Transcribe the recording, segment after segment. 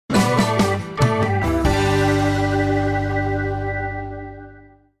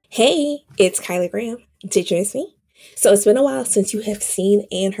Hey, it's Kyla Graham. Did you miss me? So it's been a while since you have seen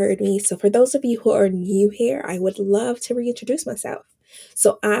and heard me. So for those of you who are new here, I would love to reintroduce myself.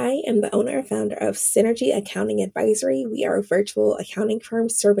 So I am the owner and founder of Synergy Accounting Advisory. We are a virtual accounting firm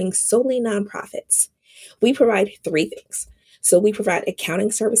serving solely nonprofits. We provide three things. So we provide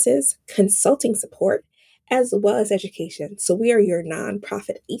accounting services, consulting support, as well as education. So we are your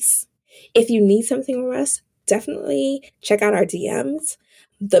nonprofit ace. If you need something from us, definitely check out our DMs.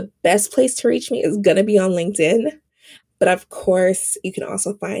 The best place to reach me is going to be on LinkedIn. But of course, you can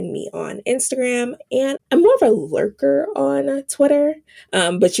also find me on Instagram. And I'm more of a lurker on Twitter,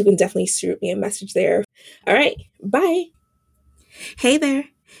 but you can definitely shoot me a message there. All right, bye. Hey there.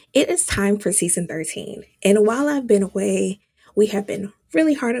 It is time for season 13. And while I've been away, we have been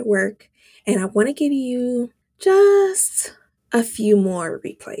really hard at work. And I want to give you just a few more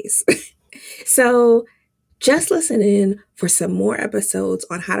replays. So just listen in for some more episodes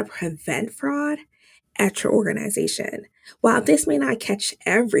on how to prevent fraud at your organization. While this may not catch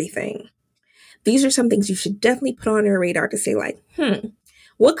everything, these are some things you should definitely put on your radar to say like,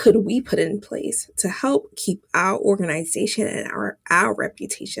 what could we put in place to help keep our organization and our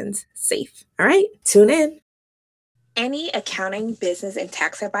reputations safe? All right, tune in. Any accounting, business, and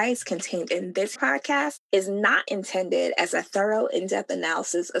tax advice contained in this podcast is not intended as a thorough, in-depth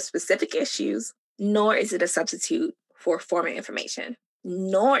analysis of specific issues, nor is it a substitute for formal information,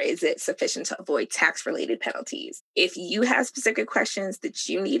 nor is it sufficient to avoid tax-related penalties. If you have specific questions that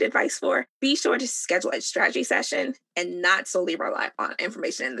you need advice for, be sure to schedule a strategy session and not solely rely on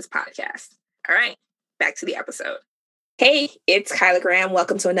information in this podcast. All right, back to the episode. Hey, it's Kyla Graham.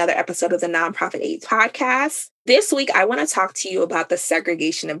 Welcome to another episode of the Nonprofit Aid Podcast. This week, I want to talk to you about the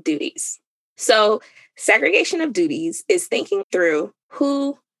segregation of duties. So, segregation of duties is thinking through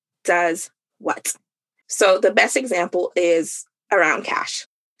who does what. So, the best example is around cash.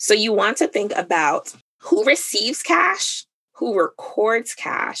 So, you want to think about who receives cash, who records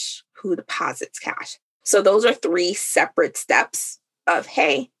cash, who deposits cash. So, those are three separate steps of,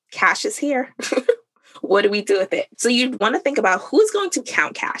 hey, cash is here. What do we do with it? So you want to think about who's going to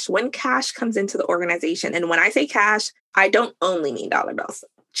count cash when cash comes into the organization. And when I say cash, I don't only mean dollar bills,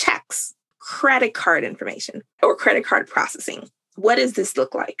 checks, credit card information, or credit card processing. What does this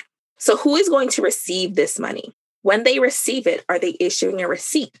look like? So who is going to receive this money? When they receive it, are they issuing a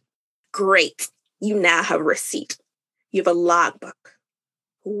receipt? Great. You now have a receipt. You have a logbook.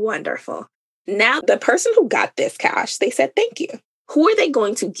 Wonderful. Now, the person who got this cash, they said, thank you. Who are they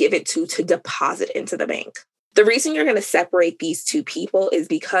going to give it to deposit into the bank? The reason you're going to separate these two people is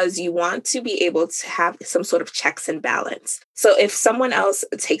because you want to be able to have some sort of checks and balance. So if someone else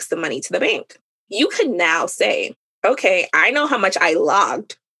takes the money to the bank, you could now say, okay, I know how much I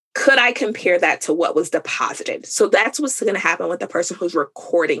logged. Could I compare that to what was deposited? So that's what's going to happen with the person who's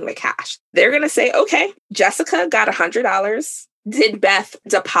recording the cash. They're going to say, okay, Jessica got $100. Did Beth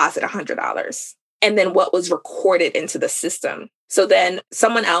deposit $100? And then what was recorded into the system. So then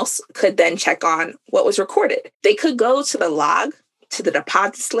someone else could then check on what was recorded. They could go to the log, to the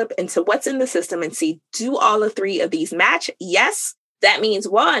deposit slip, and to what's in the system and see, do all of three of these match? Yes. That means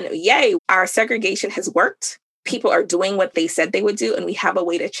one, yay, our segregation has worked. People are doing what they said they would do, and we have a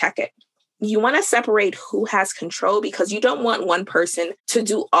way to check it. You want to separate who has control because you don't want one person to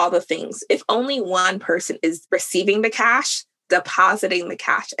do all the things. If only one person is receiving the cash, depositing the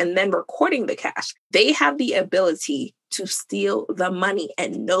cash, and then recording the cash, they have the ability to steal the money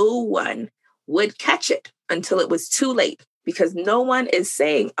and no one would catch it until it was too late because no one is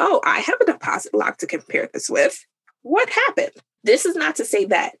saying, oh, I have a deposit log to compare this with. What happened? This is not to say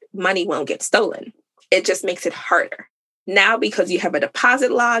that money won't get stolen. It just makes it harder. Now, because you have a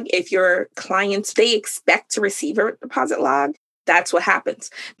deposit log, if your clients, they expect to receive a deposit log, that's what happens.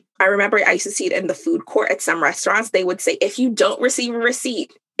 I remember I used to see it in the food court at some restaurants. They would say, if you don't receive a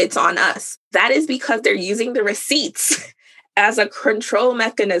receipt, it's on us. That is because they're using the receipts as a control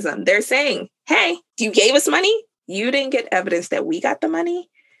mechanism. They're saying, hey, you gave us money. You didn't get evidence that we got the money.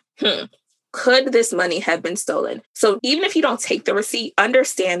 Could this money have been stolen? So even if you don't take the receipt,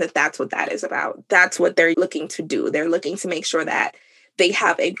 understand that that's what that is about. That's what they're looking to do. They're looking to make sure that they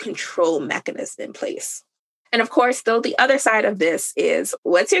have a control mechanism in place. And of course, though, the other side of this is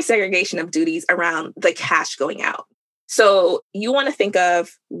what's your segregation of duties around the cash going out? So you want to think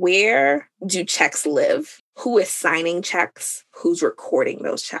of where do checks live? Who is signing checks? Who's recording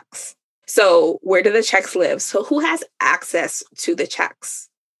those checks? So where do the checks live? So who has access to the checks?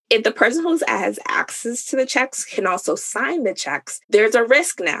 If the person who has access to the checks can also sign the checks, there's a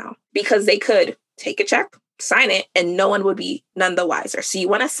risk now because they could take a check, sign it, and no one would be none the wiser. So you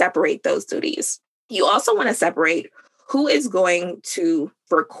want to separate those duties. You also want to separate who is going to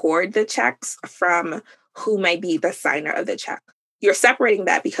record the checks from who might be the signer of the check. You're separating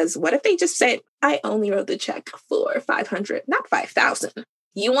that because what if they just said, I only wrote the check for 500, not 5,000.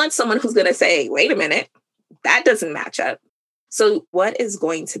 You want someone who's going to say, wait a minute, that doesn't match up. So what is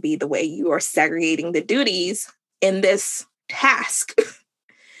going to be the way you are segregating the duties in this task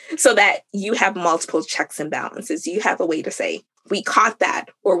so that you have multiple checks and balances? You have a way to say, we caught that,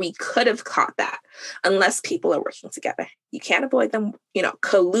 or we could have caught that, unless people are working together. You can't avoid them,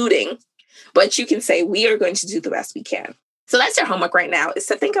 colluding, but you can say, we are going to do the best we can. So that's your homework right now, is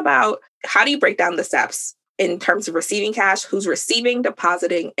to think about how do you break down the steps in terms of receiving cash, who's receiving,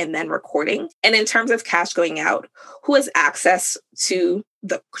 depositing, and then recording. And in terms of cash going out, who has access to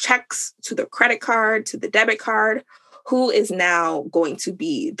the checks, to the credit card, to the debit card, who is now going to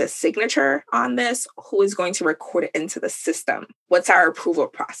be the signature on this, who is going to record it into the system, what's our approval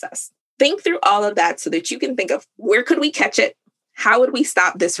process. Think through all of that so that you can think of where could we catch it? How would we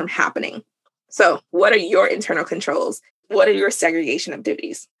stop this from happening? So what are your internal controls? What are your segregation of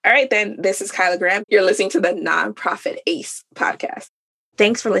duties? All right, then, this is Kyla Graham. You're listening to the Nonprofit Ace podcast.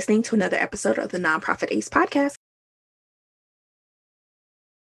 Thanks for listening to another episode of the Nonprofit Ace podcast.